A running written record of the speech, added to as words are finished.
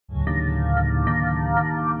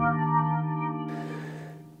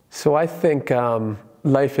So I think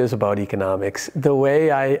life is about economics. The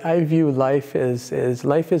way I view life is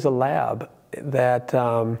life is a lab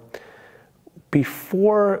that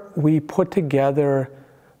before we put together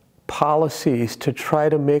policies to try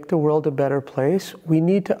to make the world a better place, we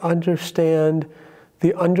need to understand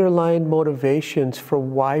the underlying motivations for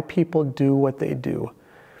why people do what they do.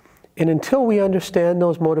 And until we understand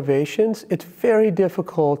those motivations, it's very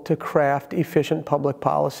difficult to craft efficient public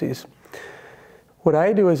policies. What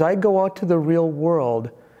I do is I go out to the real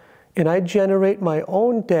world and I generate my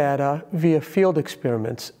own data via field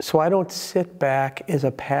experiments. So I don't sit back as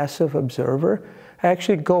a passive observer. I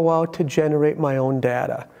actually go out to generate my own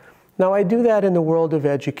data. Now I do that in the world of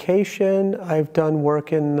education. I've done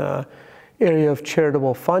work in the area of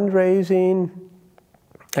charitable fundraising.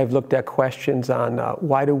 I've looked at questions on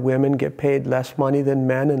why do women get paid less money than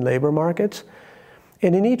men in labor markets.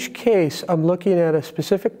 And in each case, I'm looking at a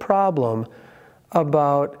specific problem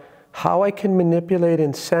about how I can manipulate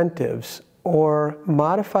incentives or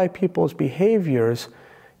modify people's behaviors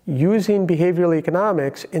using behavioral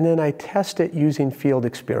economics, and then I test it using field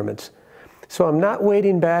experiments. So I'm not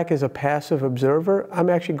waiting back as a passive observer, I'm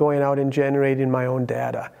actually going out and generating my own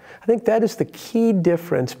data. I think that is the key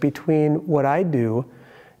difference between what I do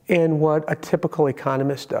and what a typical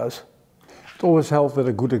economist does. It always helps with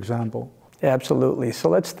a good example. Absolutely. So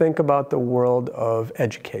let's think about the world of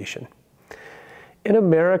education. In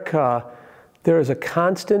America, there is a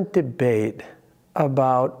constant debate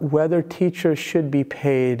about whether teachers should be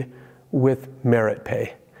paid with merit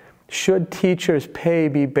pay. Should teachers' pay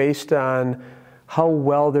be based on how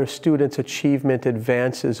well their students' achievement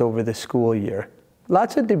advances over the school year?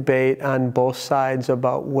 Lots of debate on both sides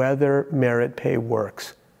about whether merit pay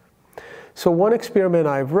works. So one experiment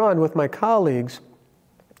I've run with my colleagues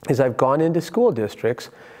is I've gone into school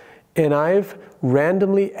districts and I've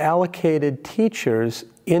randomly allocated teachers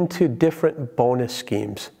into different bonus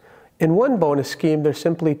schemes. In one bonus scheme, they're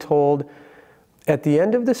simply told, at the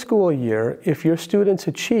end of the school year, if your students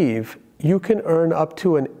achieve, you can earn up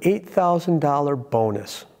to an $8,000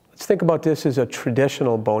 bonus. Let's think about this as a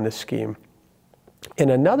traditional bonus scheme. In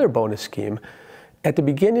another bonus scheme, at the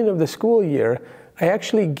beginning of the school year, I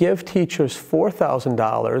actually give teachers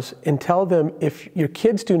 $4,000 and tell them if your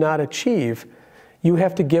kids do not achieve, you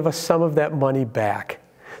have to give us some of that money back.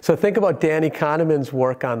 So think about Danny Kahneman's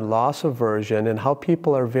work on loss aversion and how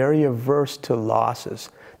people are very averse to losses.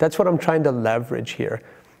 That's what I'm trying to leverage here.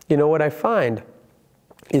 You know, what I find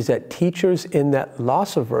is that teachers in that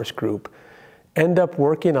loss-averse group end up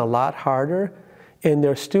working a lot harder and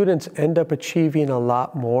their students end up achieving a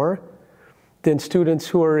lot more than students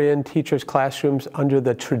who are in teachers' classrooms under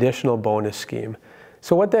the traditional bonus scheme.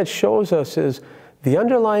 So what that shows us is the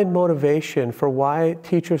underlying motivation for why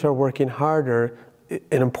teachers are working harder.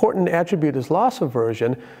 An important attribute is loss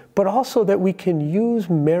aversion, but also that we can use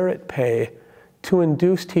merit pay to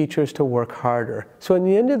induce teachers to work harder. So in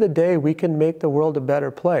the end of the day, we can make the world a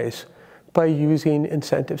better place by using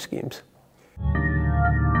incentive schemes.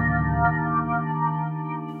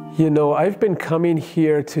 You know, I've been coming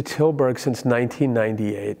here to Tilburg since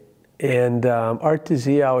 1998, and Aart de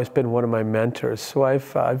Zeeuw has been one of my mentors. So I've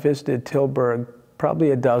visited Tilburg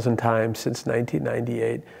probably a dozen times since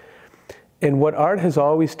 1998. And what Aart has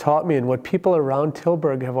always taught me, and what people around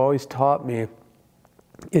Tilburg have always taught me,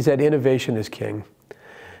 is that innovation is king.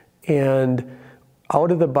 And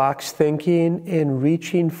out-of-the-box thinking and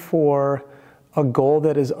reaching for a goal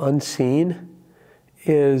that is unseen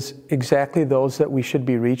is exactly those that we should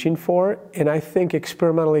be reaching for. And I think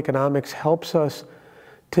experimental economics helps us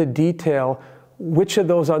to detail which of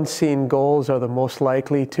those unseen goals are the most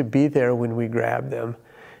likely to be there when we grab them.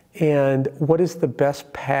 And what is the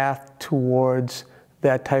best path towards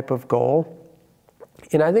that type of goal?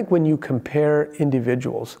 And I think when you compare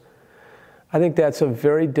individuals, I think that's a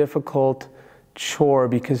very difficult chore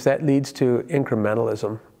because that leads to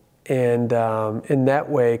incrementalism. And in that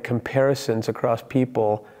way, comparisons across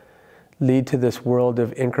people lead to this world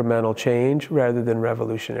of incremental change rather than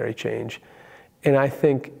revolutionary change. And I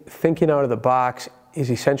think thinking out of the box is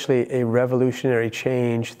essentially a revolutionary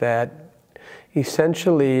change that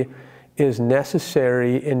essentially is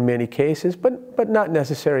necessary in many cases, but not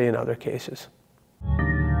necessary in other cases.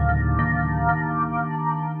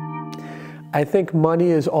 I think money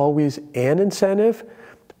is always an incentive,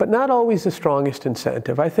 but not always the strongest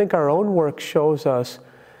incentive. I think our own work shows us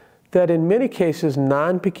that in many cases,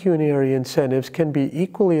 non-pecuniary incentives can be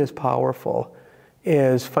equally as powerful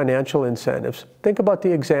as financial incentives. Think about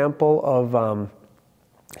the example of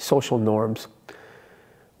social norms.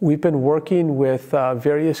 We've been working with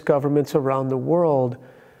various governments around the world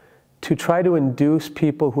to try to induce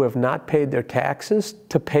people who have not paid their taxes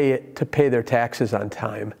to pay their taxes on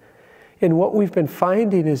time. And what we've been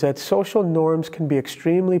finding is that social norms can be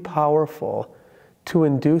extremely powerful to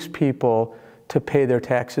induce people to pay their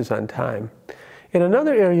taxes on time. And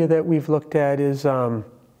another area that we've looked at is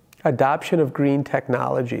adoption of green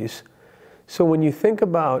technologies. So when you think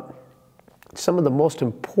about some of the most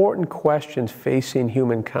important questions facing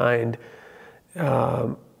humankind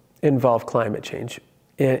involve climate change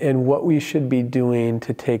and what we should be doing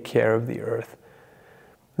to take care of the earth.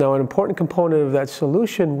 Now, an important component of that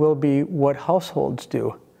solution will be what households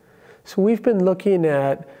do. So we've been looking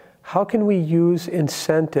at how can we use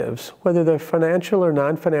incentives, whether they're financial or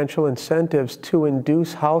non-financial incentives, to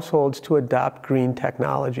induce households to adopt green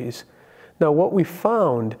technologies. Now, what we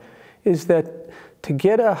found is that to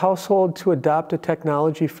get a household to adopt a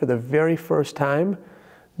technology for the very first time,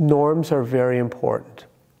 norms are very important.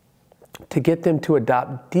 To get them to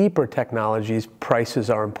adopt deeper technologies, prices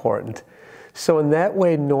are important. So in that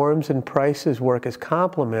way, norms and prices work as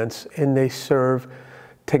complements, and they serve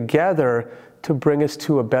together to bring us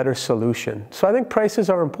to a better solution. So I think prices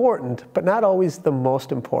are important, but not always the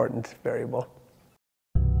most important variable.